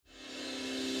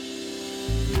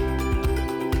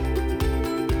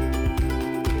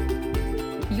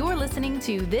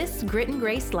to This Grit and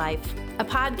Grace Life, a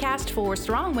podcast for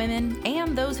strong women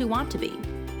and those who want to be.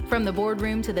 From the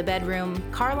boardroom to the bedroom,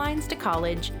 car lines to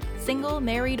college, single,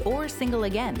 married, or single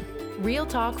again. Real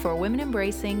talk for women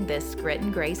embracing this grit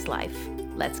and grace life.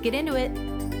 Let's get into it.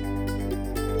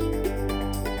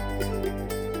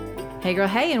 Hey girl,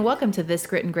 hey, and welcome to This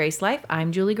Grit and Grace Life.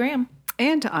 I'm Julie Graham.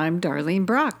 And I'm Darlene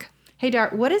Brock. Hey Dar,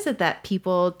 what is it that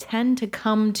people tend to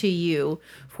come to you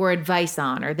for advice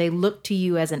on, or they look to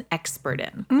you as an expert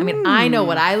in? I mean, I know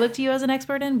what I look to you as an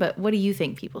expert in, but what do you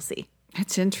think people see?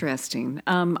 That's interesting.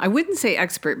 I wouldn't say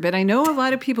expert, but I know a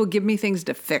lot of people give me things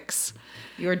to fix.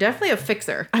 You're definitely a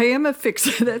fixer. I am a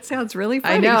fixer. That sounds really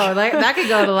funny. I know. That could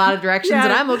go in a lot of directions,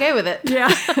 and I'm okay with it.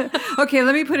 Yeah. Okay,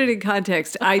 let me put it in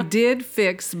context. I did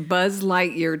fix Buzz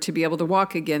Lightyear to be able to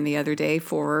walk again the other day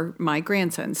for my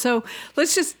grandson. So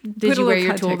let's just Did you wear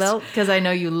your tool belt? Because I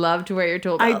know you love to wear your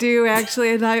tool belt. I do,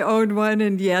 actually, and I own one,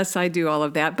 and yes, I do all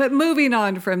of that. But moving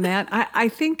on from that, I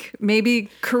think maybe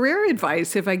career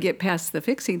advice, if I get past the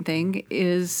fixing thing,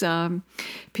 is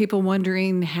people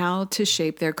wondering how to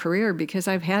shape their career, because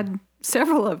I've had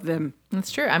several of them.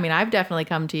 That's true. I mean, I've definitely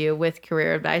come to you with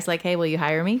career advice like, hey, will you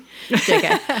hire me?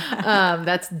 JK.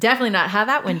 That's definitely not how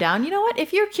that went down. You know what?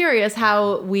 If you're curious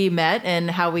how we met and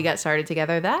how we got started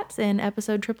together, that's in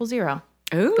episode 000.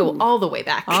 Ooh. Go all the way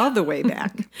back. All the way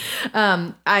back.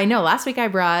 I know. Last week I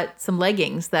brought some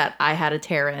leggings that I had a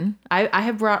tear in. I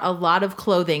have brought a lot of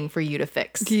clothing for you to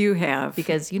fix. You have.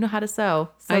 Because you know how to sew.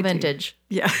 So vintage.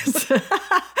 Do. Yes.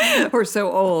 Or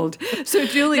so old. So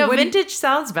Julie. No, vintage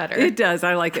sounds better. It does.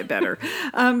 I like it better.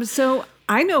 So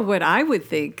I know what I would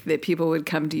think that people would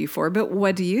come to you for, but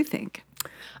what do you think?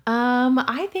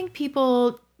 I think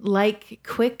people like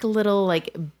quick little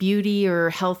like beauty or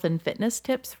health and fitness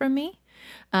tips from me.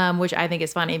 Which I think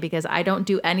is funny because I don't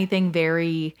do anything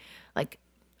very like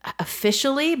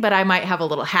officially, but I might have a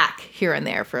little hack here and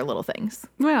there for little things.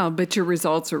 Well, but your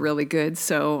results are really good.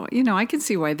 So, I can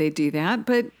see why they do that.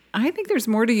 But I think there's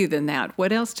more to you than that.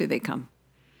 What else do they come?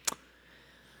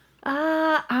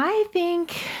 I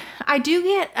think I do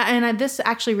get, and this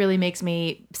actually really makes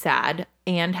me sad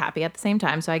and happy at the same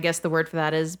time. So I guess the word for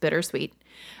that is bittersweet.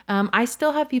 I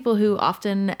still have people who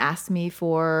often ask me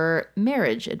for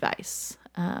marriage advice.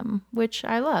 Which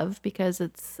I love because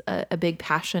it's a big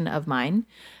passion of mine.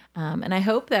 And I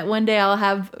hope that one day I'll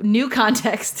have new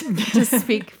context to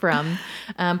speak from.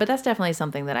 But that's definitely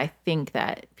something that I think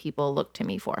that people look to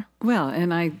me for. Well,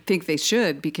 and I think they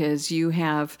should, because you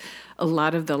have a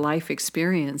lot of the life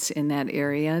experience in that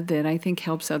area that I think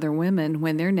helps other women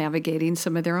when they're navigating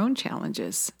some of their own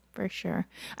challenges. For sure.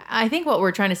 I think what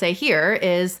we're trying to say here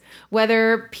is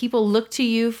whether people look to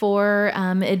you for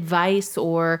advice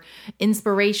or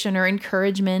inspiration or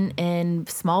encouragement in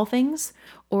small things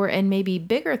or in maybe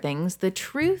bigger things, the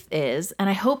truth is, and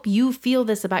I hope you feel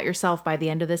this about yourself by the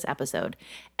end of this episode,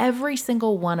 every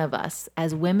single one of us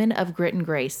as women of grit and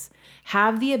grace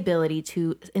have the ability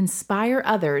to inspire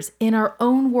others in our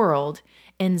own world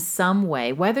in some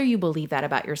way, whether you believe that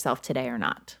about yourself today or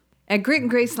not. At Grit and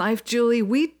Grace Life, Julie,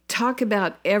 we talk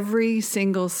about every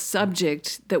single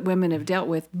subject that women have dealt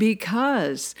with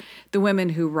because the women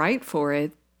who write for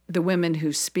it, the women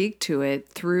who speak to it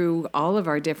through all of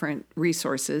our different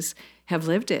resources have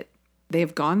lived it. They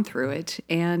have gone through it,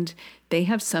 and they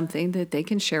have something that they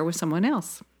can share with someone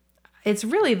else. It's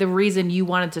really the reason you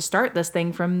wanted to start this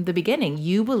thing from the beginning.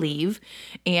 You believe,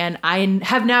 and I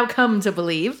have now come to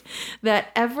believe, that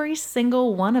every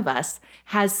single one of us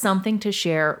has something to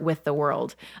share with the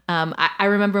world. I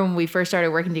remember when we first started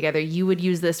working together, you would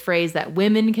use this phrase that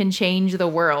women can change the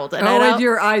world. And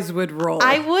your eyes would roll.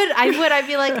 I would. I'd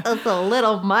be like, it's a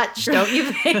little much, don't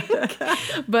you think?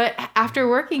 But after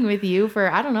working with you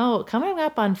for, I don't know, coming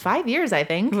up on 5 years, I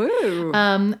think,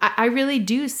 I really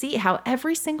do see how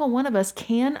every single one of us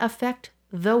can affect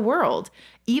the world,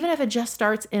 even if it just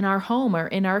starts in our home or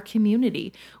in our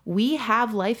community. We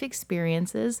have life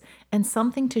experiences and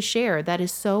something to share that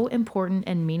is so important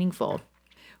and meaningful.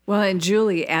 Well, and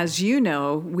Julie, as you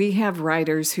know, we have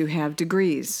writers who have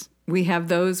degrees. We have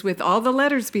those with all the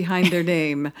letters behind their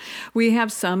name. We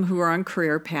have some who are on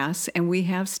career paths, and we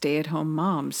have stay-at-home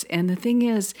moms. And the thing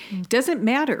is, it doesn't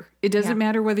matter. It doesn't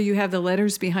matter whether you have the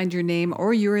letters behind your name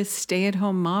or you're a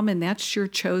stay-at-home mom and that's your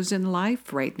chosen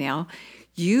life right now.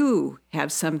 you have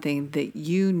something that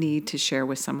you need to share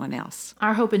with someone else.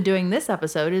 Our hope in doing this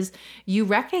episode is you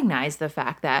recognize the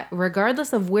fact that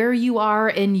regardless of where you are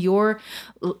in your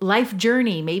life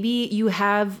journey, maybe you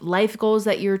have life goals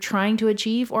that you're trying to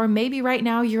achieve, or maybe right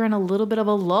now you're in a little bit of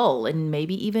a lull and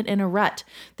maybe even in a rut.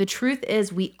 The truth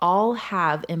is we all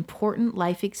have important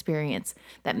life experience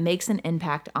that makes an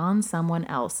impact on someone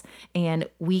else, and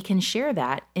we can share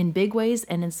that in big ways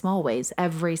and in small ways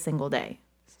every single day.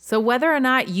 So whether or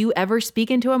not you ever speak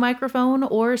into a microphone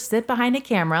or sit behind a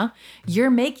camera,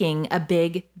 you're making a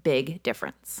big, big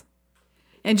difference.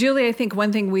 And Julie, I think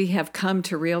one thing we have come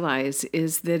to realize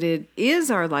is that it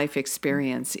is our life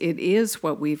experience. It is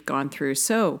what we've gone through.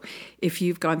 So if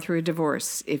you've gone through a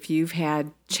divorce, if you've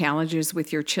had challenges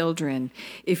with your children,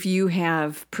 if you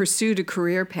have pursued a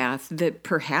career path that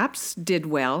perhaps did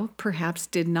well, perhaps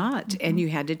did not, and you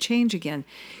had to change again,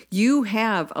 you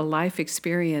have a life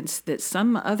experience that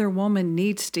some other woman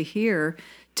needs to hear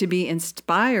to be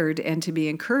inspired and to be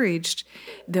encouraged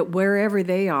that wherever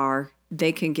they are,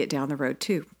 they can get down the road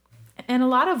too. And a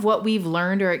lot of what we've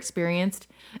learned or experienced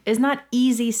is not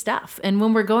easy stuff. And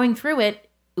when we're going through it,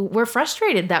 we're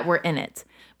frustrated that we're in it.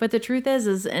 But the truth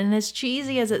is, and as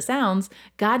cheesy as it sounds,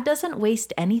 God doesn't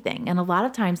waste anything. And a lot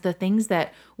of times the things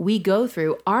that we go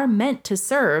through are meant to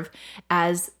serve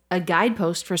as a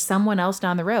guidepost for someone else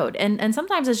down the road. And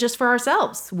sometimes it's just for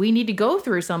ourselves. We need to go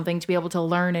through something to be able to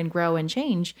learn and grow and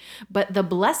change. But the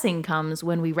blessing comes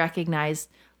when we recognize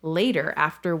later,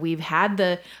 after we've had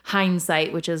the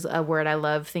hindsight, which is a word I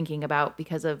love thinking about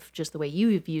because of just the way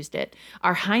you've used it.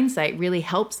 Our hindsight really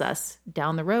helps us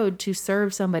down the road to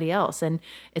serve somebody else. And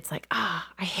it's like, I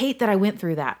hate that I went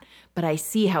through that, but I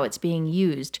see how it's being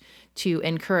used to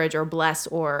encourage or bless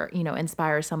or,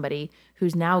 inspire somebody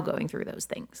who's now going through those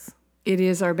things. It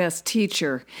is our best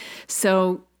teacher.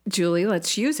 So, Julie,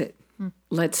 let's use it.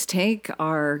 Let's take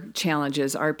our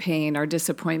challenges, our pain, our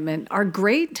disappointment, our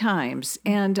great times,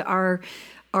 and our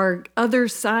other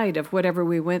side of whatever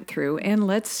we went through, and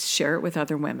let's share it with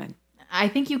other women. I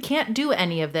think you can't do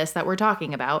any of this that we're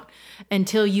talking about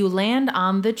until you land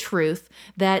on the truth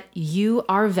that you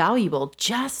are valuable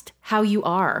just how you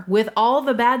are, with all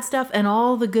the bad stuff and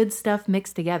all the good stuff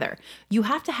mixed together. You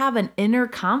have to have an inner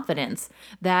confidence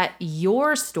that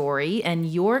your story and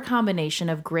your combination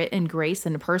of grit and grace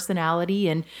and personality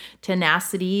and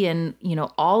tenacity and,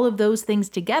 all of those things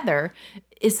together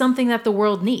is something that the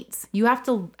world needs. You have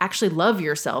to actually love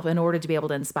yourself in order to be able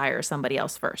to inspire somebody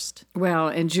else first. Well,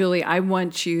 and Julie, I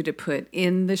want you to put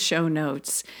in the show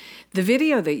notes the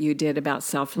video that you did about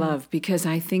self-love because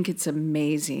I think it's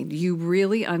amazing. You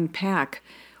really unpack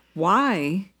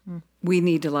why we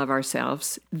need to love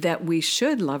ourselves, that we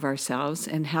should love ourselves,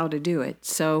 and how to do it.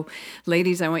 So,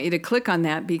 ladies, I want you to click on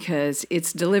that because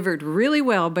it's delivered really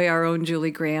well by our own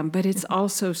Julie Graham, but it's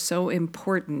also so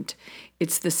important.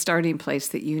 It's the starting place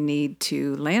that you need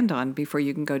to land on before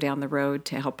you can go down the road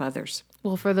to help others.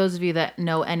 Well, for those of you that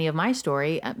know any of my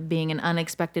story, being an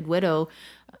unexpected widow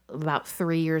about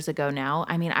 3 years ago now,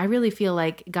 I really feel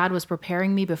like God was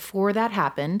preparing me before that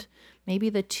happened, maybe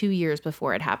the 2 years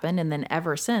before it happened. And then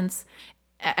ever since,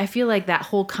 I feel like that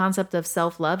whole concept of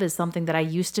self-love is something that I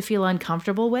used to feel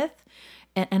uncomfortable with.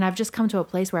 And I've just come to a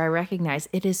place where I recognize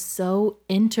it is so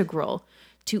integral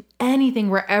to anything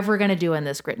we're ever going to do in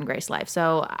this Grit and Grace life.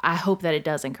 So I hope that it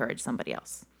does encourage somebody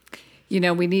else.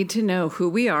 We need to know who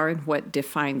we are and what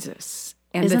defines us.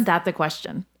 And Isn't that the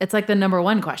question? It's like the number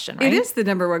one question, right? It is the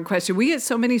number one question. We get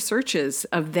so many searches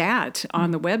of that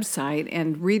on the website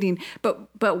and reading. But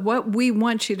what we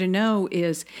want you to know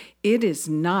is it is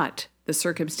not the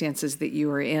circumstances that you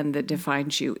are in that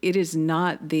defines you. It is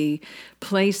not the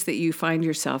place that you find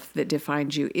yourself that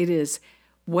defines you. It is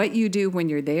what you do when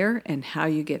you're there and how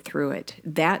you get through it.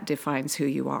 That defines who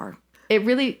you are. It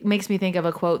really makes me think of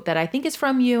a quote that I think is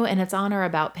from you, and it's on our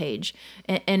About page.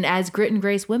 And as Grit and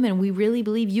Grace women, we really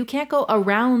believe you can't go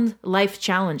around life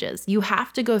challenges. You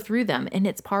have to go through them, and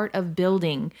it's part of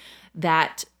building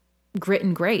that grit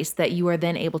and grace that you are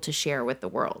then able to share with the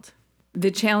world. The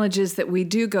challenges that we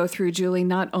do go through, Julie,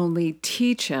 not only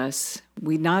teach us,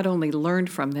 we not only learn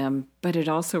from them, but it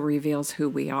also reveals who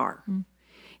we are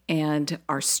and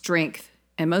our strength.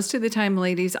 And most of the time,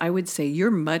 ladies, I would say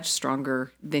you're much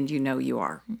stronger than you know you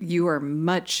are. You are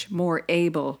much more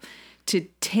able to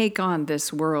take on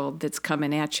this world that's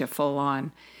coming at you full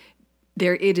on.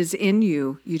 It is in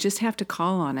you. You just have to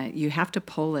call on it. You have to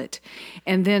pull it.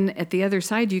 And then at the other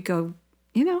side, you go,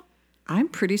 I'm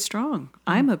pretty strong.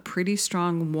 I'm a pretty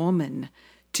strong woman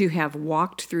to have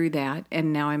walked through that,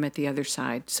 and now I'm at the other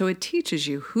side. So it teaches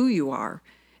you who you are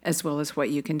as well as what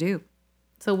you can do.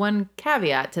 So one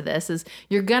caveat to this is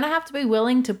you're going to have to be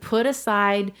willing to put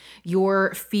aside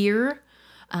your fear.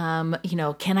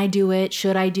 Can I do it?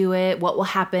 Should I do it? What will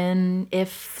happen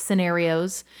if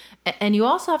scenarios? And you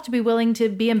also have to be willing to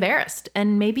be embarrassed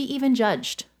and maybe even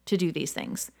judged to do these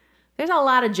things. There's a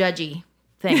lot of judgy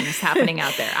things happening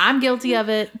out there. I'm guilty of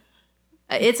it.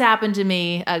 It's happened to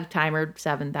me a time or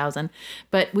 7,000.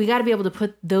 But we got to be able to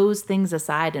put those things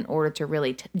aside in order to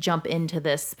really jump into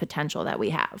this potential that we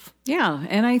have. Yeah.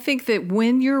 And I think that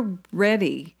when you're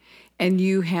ready and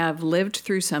you have lived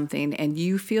through something and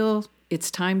you feel it's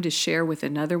time to share with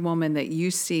another woman that you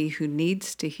see who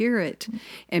needs to hear it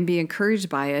and be encouraged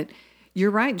by it, you're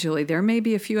right, Julie. There may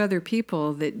be a few other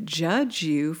people that judge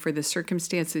you for the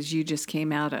circumstances you just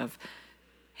came out of.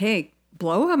 Hey,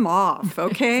 blow them off,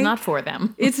 okay? It's not for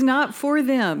them. It's not for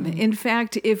them. In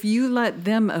fact, if you let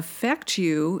them affect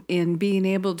you in being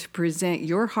able to present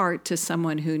your heart to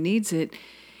someone who needs it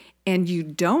and you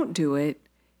don't do it,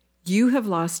 you have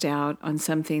lost out on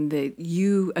something that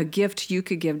a gift you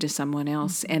could give to someone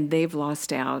else, and they've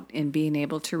lost out in being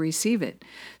able to receive it.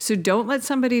 So don't let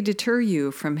somebody deter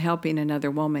you from helping another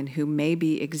woman who may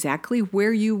be exactly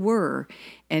where you were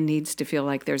and needs to feel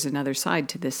like there's another side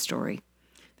to this story.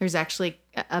 There's actually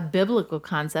a biblical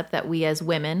concept that we as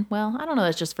women, well, I don't know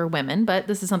that's just for women, but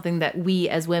this is something that we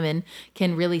as women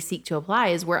can really seek to apply,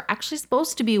 is we're actually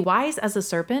supposed to be wise as a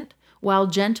serpent while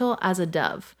gentle as a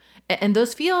dove. And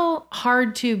those feel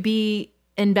hard to be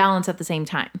in balance at the same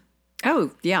time.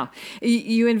 Oh, yeah.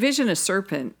 You envision a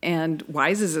serpent, and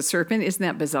wise as a serpent. Isn't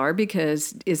that bizarre?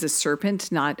 Because is a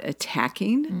serpent not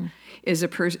attacking? Is a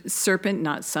serpent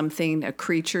not a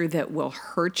creature that will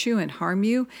hurt you and harm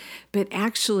you? But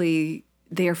actually,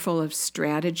 they are full of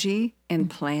strategy and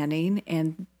planning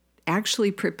and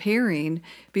actually preparing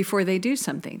before they do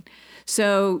something.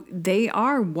 So they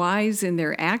are wise in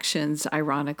their actions,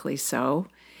 ironically so.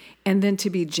 And then to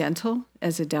be gentle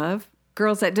as a dove.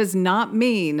 Girls, that does not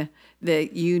mean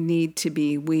that you need to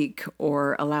be weak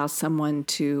or allow someone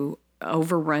to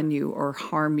overrun you or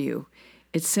harm you.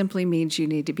 It simply means you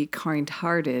need to be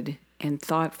kind-hearted and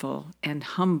thoughtful and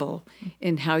humble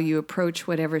in how you approach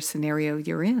whatever scenario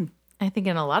you're in. I think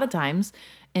in a lot of times,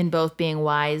 in both being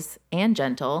wise and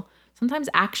gentle, sometimes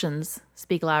actions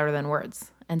speak louder than words.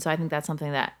 And so I think that's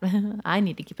something that I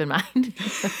need to keep in mind.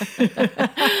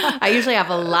 I usually have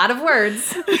a lot of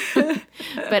words,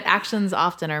 but actions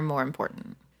often are more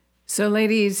important. So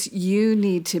ladies, you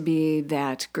need to be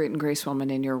that grit and grace woman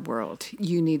in your world.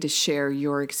 You need to share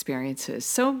your experiences.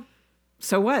 So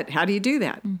what? How do you do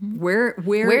that? Mm-hmm. Where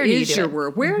is your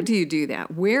world? Where mm-hmm. do you do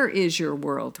that? Where is your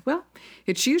world? Well,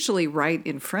 it's usually right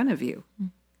in front of you.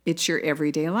 It's your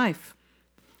everyday life.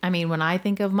 I mean, when I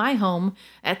think of my home,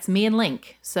 that's me and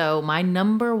Link. So my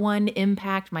number one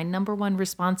impact, my number one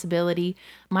responsibility,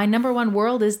 my number one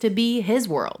world is to be his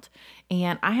world.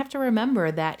 And I have to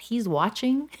remember that he's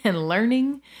watching and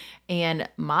learning and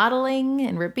modeling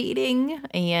and repeating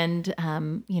and,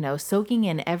 soaking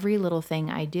in every little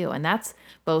thing I do. And that's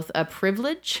both a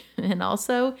privilege and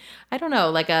also,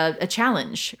 like a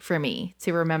challenge for me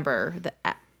to remember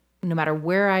that no matter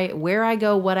where I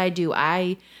go, what I do,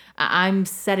 I'm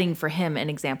setting for him an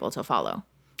example to follow.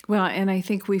 Well, and I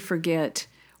think we forget,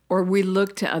 or we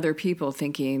look to other people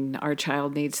thinking our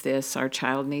child needs this, our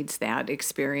child needs that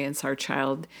experience, our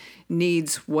child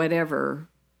needs whatever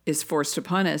is forced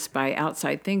upon us by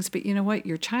outside things. But you know what?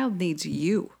 Your child needs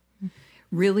you,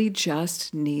 really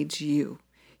just needs you.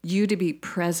 You to be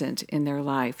present in their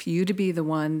life, you to be the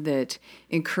one that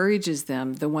encourages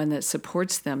them, the one that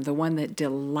supports them, the one that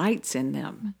delights in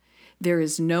them. There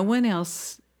is no one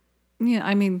else. Yeah,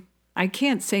 I mean, I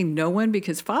can't say no one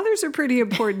because fathers are pretty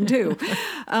important too.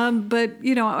 But,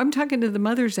 I'm talking to the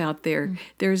mothers out there.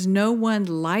 There's no one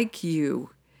like you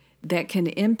that can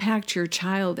impact your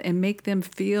child and make them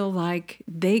feel like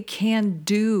they can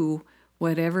do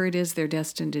whatever it is they're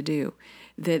destined to do,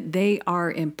 that they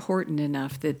are important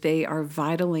enough, that they are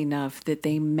vital enough, that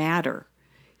they matter.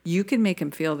 You can make them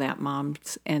feel that,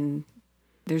 moms, and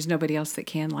there's nobody else that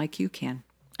can like you can.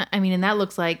 I mean, and that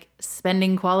looks like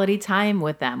spending quality time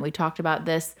with them. We talked about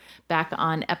this back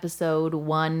on episode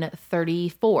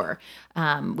 134.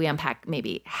 We unpack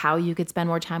maybe how you could spend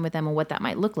more time with them and what that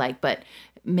might look like, but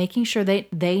making sure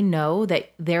they know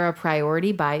that they're a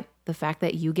priority by the fact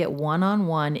that you get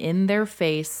one-on-one in their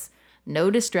face,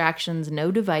 no distractions, no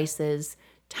devices.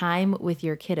 Time with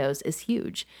your kiddos is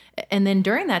huge. And then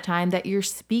during that time that you're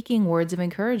speaking words of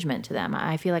encouragement to them.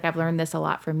 I feel like I've learned this a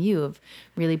lot from you, of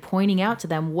really pointing out to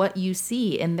them what you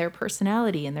see in their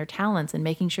personality and their talents and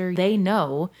making sure they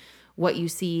know what you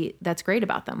see that's great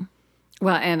about them.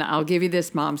 Well, and I'll give you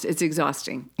this, moms, it's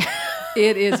exhausting.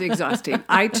 It is exhausting.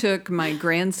 I took my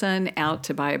grandson out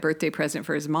to buy a birthday present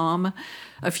for his mom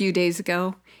a few days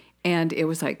ago, and it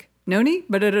was like, Noni,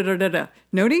 ba-da-da-da-da-da,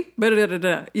 Noni,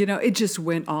 ba-da-da-da-da. You know, it just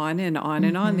went on and on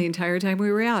and on the entire time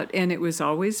we were out. And it was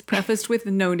always prefaced with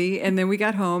Noni. And then we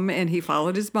got home and he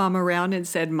followed his mom around and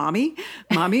said, Mommy,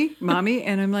 Mommy, Mommy.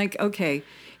 And I'm like, okay,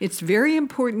 it's very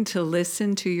important to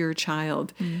listen to your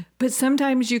child, but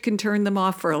sometimes you can turn them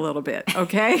off for a little bit,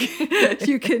 okay?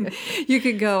 you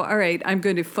can go, all right, I'm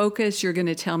going to focus. You're going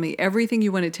to tell me everything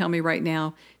you want to tell me right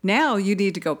now. Now you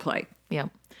need to go play. Yeah.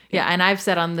 Yeah. And I've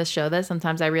said on this show that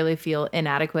sometimes I really feel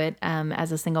inadequate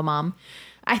as a single mom.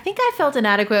 I think I felt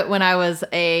inadequate when I was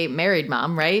a married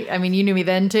mom, right? I mean, you knew me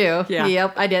then too. Yeah.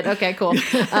 Yep, I did. Okay, cool.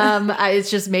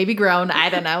 It's just maybe grown. I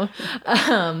don't know.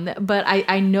 But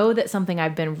I know that something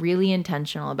I've been really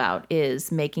intentional about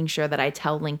is making sure that I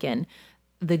tell Lincoln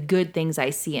the good things I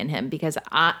see in him, because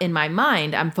in my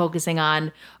mind, I'm focusing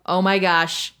on, oh my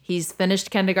gosh, he's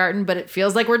finished kindergarten, but it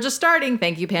feels like we're just starting.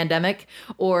 Thank you, pandemic.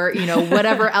 Or, you know,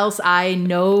 whatever else I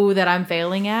know that I'm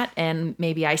failing at, and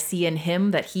maybe I see in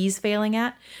him that he's failing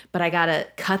at, but I got to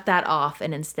cut that off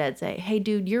and instead say, hey,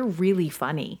 dude, you're really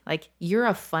funny. Like, you're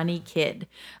a funny kid.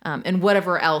 And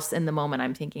whatever else in the moment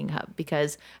I'm thinking of,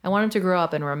 because I want him to grow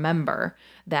up and remember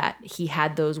that he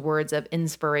had those words of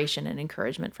inspiration and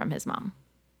encouragement from his mom.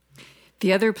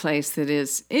 The other place that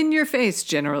is in your face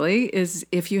generally is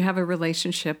if you have a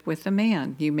relationship with a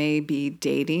man. You may be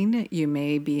dating, you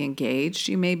may be engaged,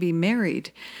 you may be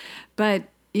married, but,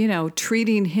 you know,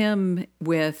 treating him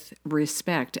with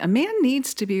respect. A man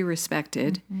needs to be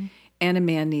respected and a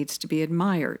man needs to be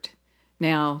admired.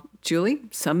 Now, Julie,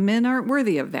 some men aren't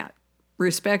worthy of that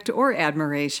respect or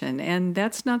admiration, and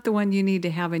that's not the one you need to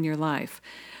have in your life.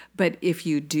 But if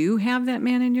you do have that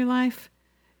man in your life,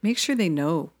 make sure they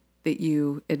know that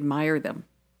you admire them,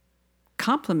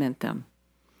 compliment them.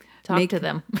 Talk to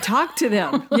them. Talk to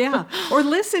them, yeah. Or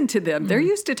listen to them. They're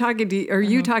used to talking to you, or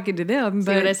you talking to them.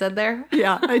 See what I said there?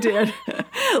 Yeah, I did.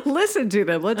 Listen to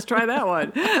them. Let's try that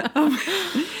one.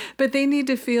 But they need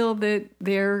to feel that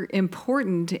they're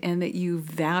important and that you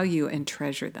value and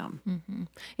treasure them. Mm-hmm.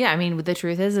 Yeah, I mean, the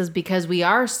truth is because we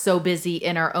are so busy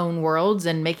in our own worlds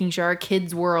and making sure our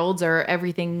kids' worlds are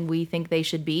everything we think they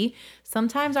should be,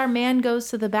 sometimes our man goes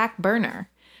to the back burner.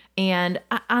 And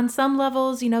on some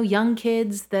levels, you know, young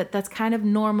kids, that's kind of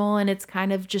normal and it's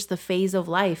kind of just the phase of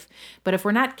life. But if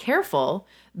we're not careful,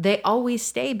 they always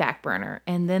stay back burner,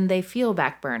 and then they feel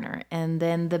back burner, and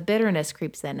then the bitterness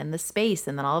creeps in and the space.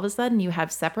 And then all of a sudden you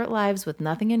have separate lives with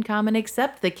nothing in common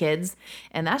except the kids.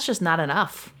 And that's just not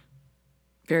enough.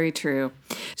 Very true.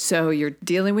 So you're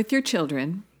dealing with your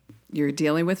children, you're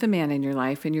dealing with a man in your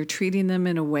life, and you're treating them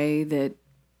in a way that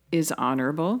is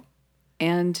honorable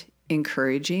and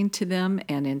encouraging to them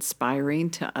and inspiring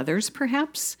to others,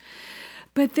 perhaps.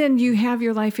 But then you have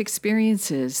your life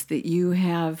experiences that you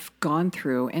have gone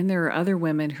through, and there are other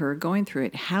women who are going through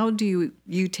it. How do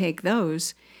you take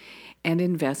those and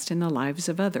invest in the lives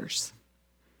of others?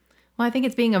 Well, I think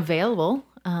it's being available.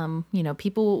 You know,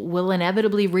 people will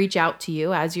inevitably reach out to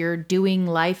you as you're doing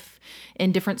life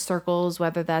in different circles,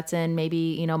 whether that's in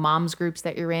maybe, you know, moms groups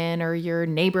that you're in, or your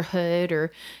neighborhood,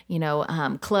 or, you know,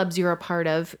 clubs you're a part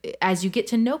of. As you get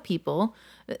to know people,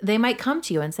 they might come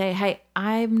to you and say, hey,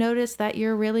 I've noticed that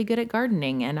you're really good at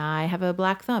gardening and I have a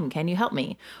black thumb. Can you help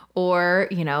me? Or,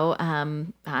 you know,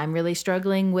 I'm really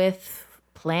struggling with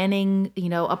planning, you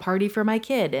know, a party for my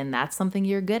kid, and that's something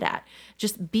you're good at.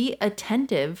 Just be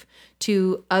attentive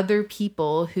to other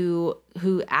people who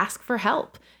ask for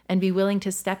help and be willing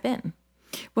to step in.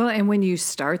 Well, and when you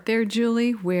start there,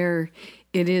 Julie, where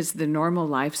it is the normal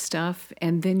life stuff,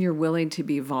 and then you're willing to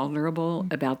be vulnerable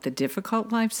about the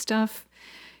difficult life stuff,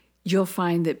 you'll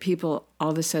find that people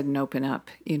all of a sudden open up.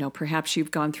 You know, perhaps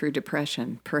you've gone through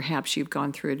depression. Perhaps you've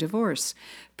gone through a divorce.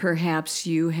 Perhaps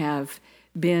you have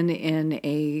been in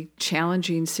a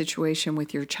challenging situation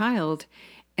with your child.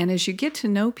 And as you get to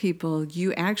know people,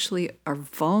 you actually are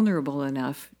vulnerable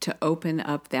enough to open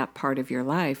up that part of your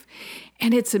life.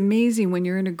 And it's amazing when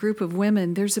you're in a group of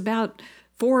women, there's about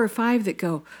 4 or 5 that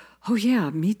go, oh yeah,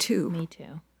 me too. Me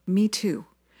too. Me too.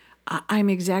 I'm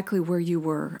exactly where you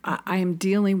were. I am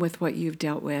dealing with what you've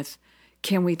dealt with.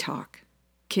 Can we talk?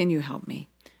 Can you help me?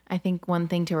 I think one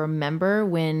thing to remember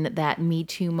when that Me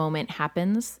Too moment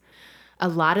happens, a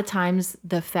lot of times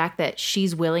the fact that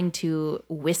she's willing to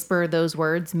whisper those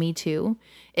words, me too,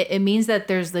 it means that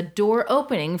there's the door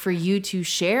opening for you to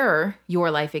share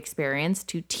your life experience,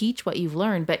 to teach what you've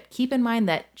learned. But keep in mind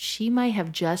that she might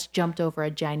have just jumped over a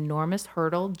ginormous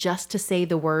hurdle just to say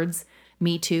the words,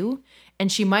 me too.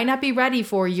 And she might not be ready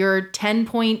for your 10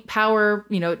 bullet point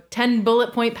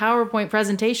PowerPoint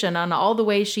presentation on all the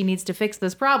ways she needs to fix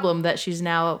this problem that she's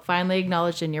now finally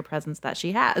acknowledged in your presence that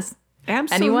she has.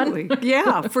 Absolutely. Anyone?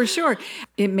 Yeah, for sure.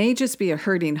 It may just be a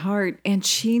hurting heart, and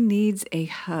she needs a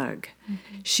hug.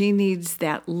 Mm-hmm. She needs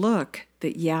that look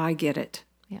that, yeah, I get it.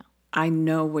 Yeah. I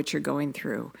know what you're going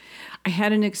through. I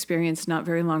had an experience not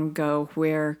very long ago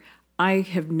where I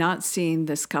have not seen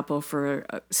this couple for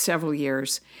several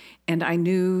years, and I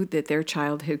knew that their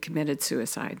child had committed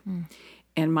suicide,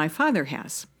 and my father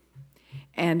has.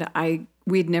 And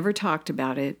we'd never talked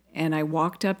about it, and I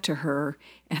walked up to her,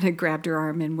 and I grabbed her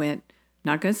arm and went,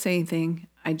 not going to say anything.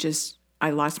 I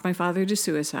lost my father to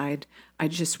suicide. I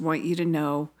just want you to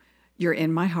know you're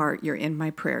in my heart. You're in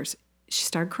my prayers. She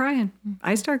started crying.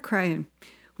 I started crying.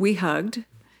 We hugged,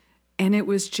 and it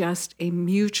was just a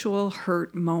mutual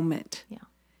hurt moment. Yeah.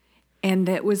 And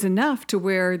that was enough to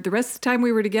where the rest of the time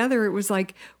we were together, it was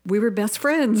like we were best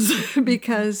friends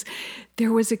because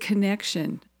there was a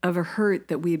connection of a hurt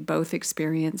that we had both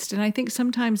experienced. And I think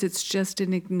sometimes it's just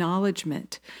an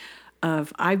acknowledgement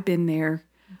of, I've been there.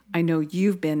 I know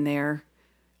you've been there.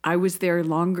 I was there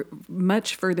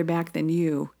much further back than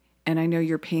you. And I know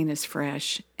your pain is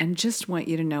fresh, and just want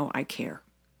you to know I care.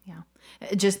 Yeah.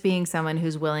 Just being someone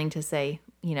who's willing to say,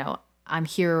 I'm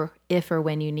here if or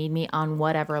when you need me on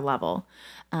whatever level.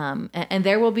 And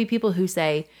there will be people who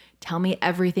say, tell me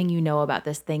everything you know about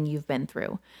this thing you've been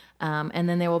through. And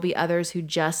then there will be others who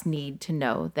just need to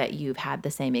know that you've had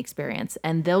the same experience.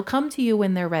 And they'll come to you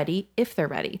when they're ready, if they're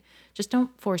ready. Just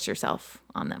don't force yourself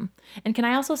on them. And can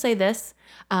I also say this?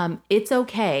 It's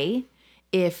okay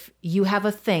if you have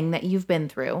a thing that you've been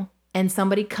through and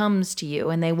somebody comes to you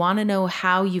and they want to know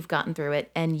how you've gotten through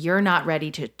it and you're not ready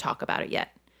to talk about it yet.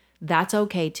 That's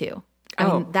okay too. I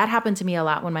mean, that happened to me a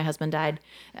lot when my husband died.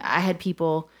 I had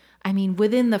people,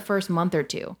 within the first month or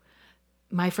two,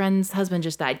 my friend's husband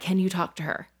just died. Can you talk to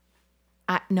her?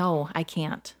 No, I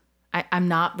can't. I'm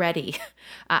not ready.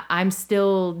 I'm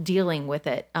still dealing with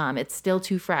it. It's still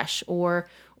too fresh. Or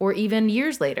even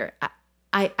years later,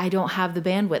 I don't have the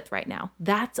bandwidth right now.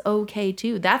 That's okay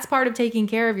too. That's part of taking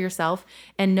care of yourself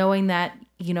and knowing that,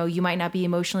 you might not be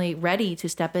emotionally ready to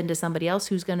step into somebody else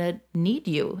who's going to need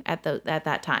you at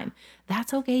that time.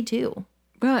 That's okay too.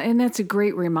 Well, and that's a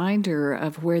great reminder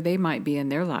of where they might be in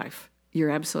their life. You're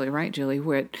absolutely right, Julie.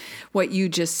 What you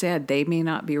just said, they may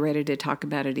not be ready to talk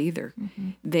about it either.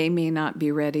 Mm-hmm. They may not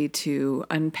be ready to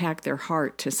unpack their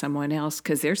heart to someone else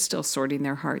because they're still sorting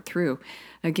their heart through.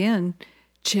 Again,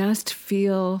 just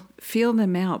feel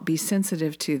them out. Be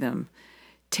sensitive to them.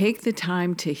 Take the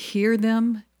time to hear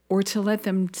them or to let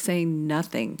them say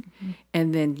nothing. Mm-hmm.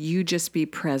 And then you just be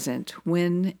present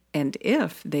when and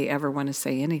if they ever want to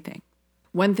say anything.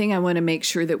 One thing I want to make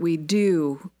sure that we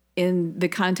do in the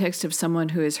context of someone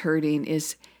who is hurting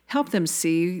is help them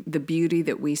see the beauty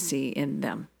that we see in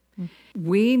them. Mm-hmm.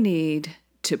 We need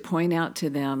to point out to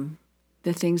them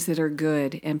the things that are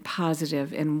good and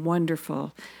positive and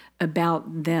wonderful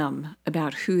about them,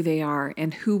 about who they are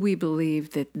and who we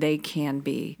believe that they can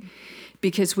be.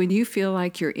 Because when you feel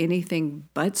like you're anything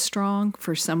but strong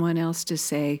for someone else to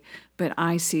say, but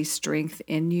I see strength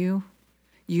in you,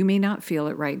 you may not feel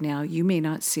it right now, you may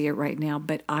not see it right now,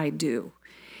 but I do.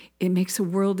 It makes a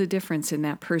world of difference in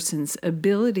that person's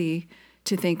ability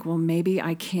to think, well, maybe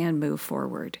I can move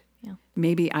forward. Yeah.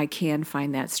 Maybe I can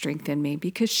find that strength in me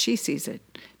because she sees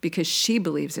it, because she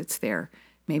believes it's there.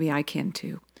 Maybe I can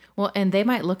too. Well, and they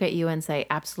might look at you and say,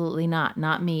 absolutely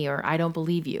not me, or I don't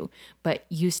believe you. But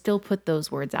you still put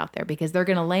those words out there because they're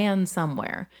going to land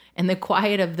somewhere. In the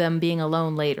quiet of them being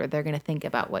alone later, they're going to think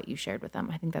about what you shared with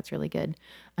them. I think that's really good.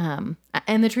 And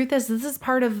the truth is, this is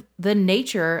part of the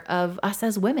nature of us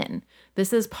as women.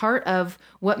 This is part of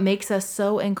what makes us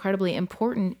so incredibly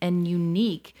important and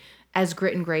unique as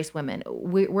Grit and Grace women.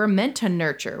 We're meant to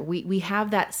nurture. We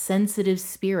have that sensitive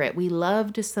spirit. We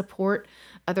love to support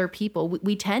other people.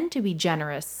 We tend to be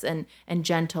generous and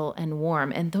gentle and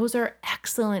warm. And those are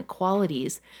excellent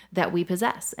qualities that we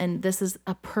possess. And this is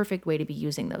a perfect way to be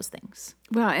using those things.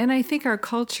 Well, and I think our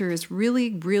culture is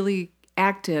really, really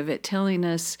active at telling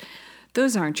us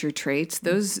those aren't your traits.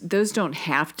 Those don't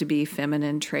have to be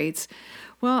feminine traits.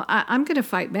 Well, I'm going to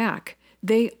fight back.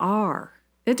 They are.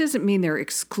 It doesn't mean they're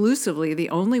exclusively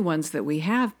the only ones that we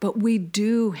have, but we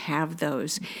do have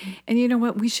those. Mm-hmm. And you know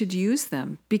what? We should use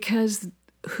them because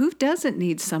who doesn't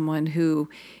need someone who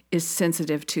is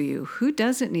sensitive to you? Who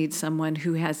doesn't need someone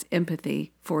who has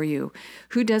empathy for you?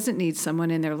 Who doesn't need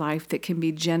someone in their life that can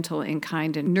be gentle and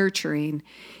kind and nurturing?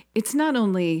 It's not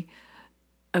only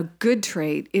a good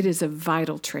trait, it is a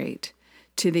vital trait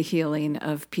to the healing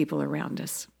of people around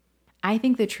us. I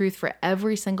think the truth for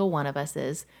every single one of us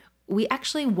is we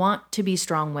actually want to be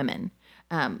strong women.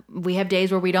 We have days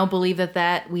where we don't believe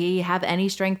that we have any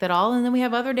strength at all. And then we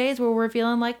have other days where we're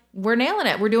feeling like we're nailing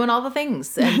it. We're doing all the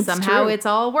things and somehow it's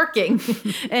all working.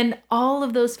 And all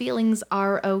of those feelings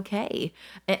are okay.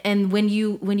 And when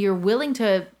you're willing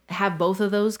to have both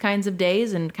of those kinds of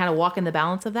days and kind of walk in the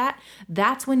balance of that,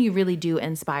 that's when you really do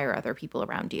inspire other people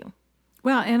around you.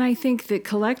 Well, and I think that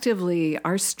collectively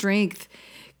our strength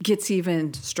gets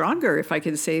even stronger, if I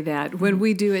can say that, when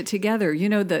we do it together. You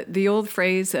know, the old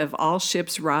phrase of all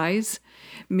ships rise,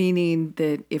 meaning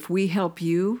that if we help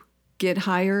you get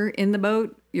higher in the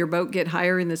boat, your boat get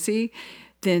higher in the sea,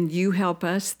 then you help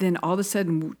us, then all of a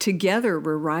sudden together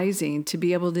we're rising to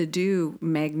be able to do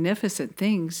magnificent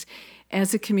things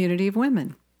as a community of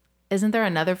women. Isn't there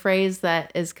another phrase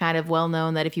that is kind of well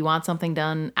known that if you want something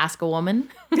done, ask a woman?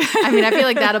 I mean, I feel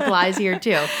like that applies here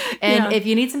too. And if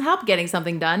you need some help getting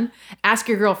something done, ask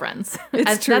your girlfriends.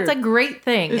 It's true. That's a great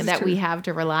thing that we have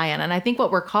to rely on. And I think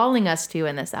what we're calling us to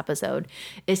in this episode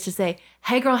is to say,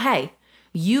 hey girl, hey,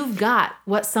 you've got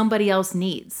what somebody else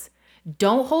needs.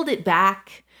 Don't hold it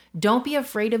back. Don't be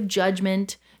afraid of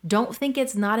judgment. Don't think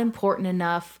it's not important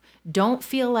enough. Don't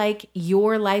feel like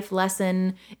your life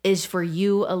lesson is for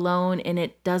you alone and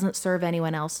it doesn't serve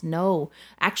anyone else. No,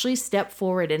 actually step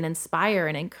forward and inspire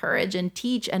and encourage and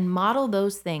teach and model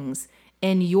those things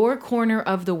in your corner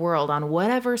of the world on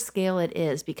whatever scale it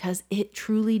is, because it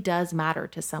truly does matter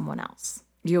to someone else.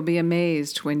 You'll be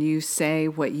amazed when you say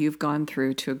what you've gone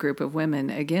through to a group of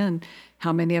women. Again,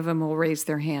 how many of them will raise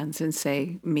their hands and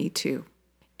say, me too.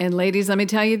 And ladies, let me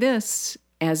tell you this,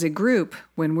 as a group,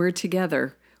 when we're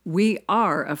together, we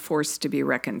are a force to be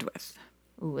reckoned with.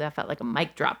 Ooh, that felt like a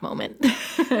mic drop moment.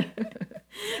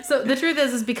 So the truth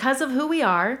is because of who we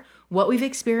are, what we've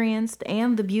experienced,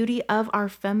 and the beauty of our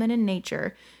feminine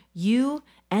nature, you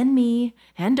and me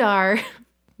and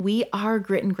we are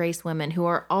Grit and Grace women who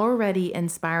are already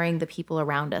inspiring the people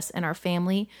around us in our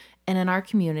family and in our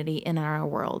community and in our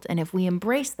world. And if we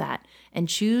embrace that and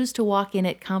choose to walk in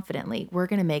it confidently, we're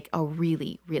going to make a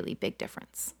really, really big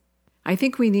difference. I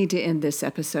think we need to end this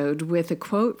episode with a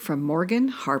quote from Morgan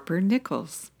Harper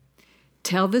Nichols.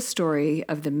 Tell the story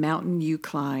of the mountain you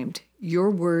climbed.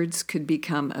 Your words could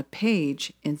become a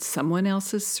page in someone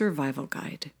else's survival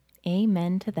guide.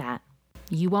 Amen to that.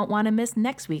 You won't want to miss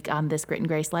next week on This Grit and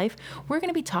Grace Life. We're going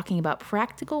to be talking about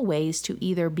practical ways to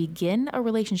either begin a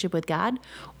relationship with God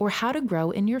or how to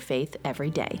grow in your faith every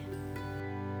day.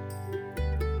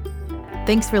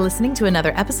 Thanks for listening to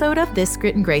another episode of This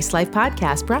Grit and Grace Life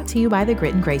podcast, brought to you by the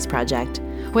Grit and Grace Project.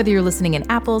 Whether you're listening in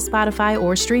Apple, Spotify,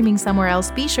 or streaming somewhere else,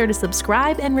 be sure to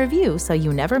subscribe and review so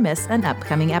you never miss an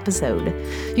upcoming episode.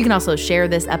 You can also share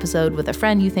this episode with a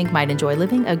friend you think might enjoy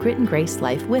living a Grit and Grace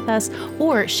life with us,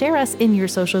 or share us in your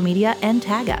social media and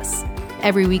tag us.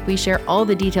 Every week we share all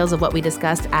the details of what we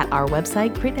discussed at our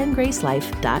website,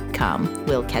 gritandgracelife.com.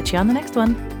 We'll catch you on the next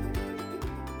one.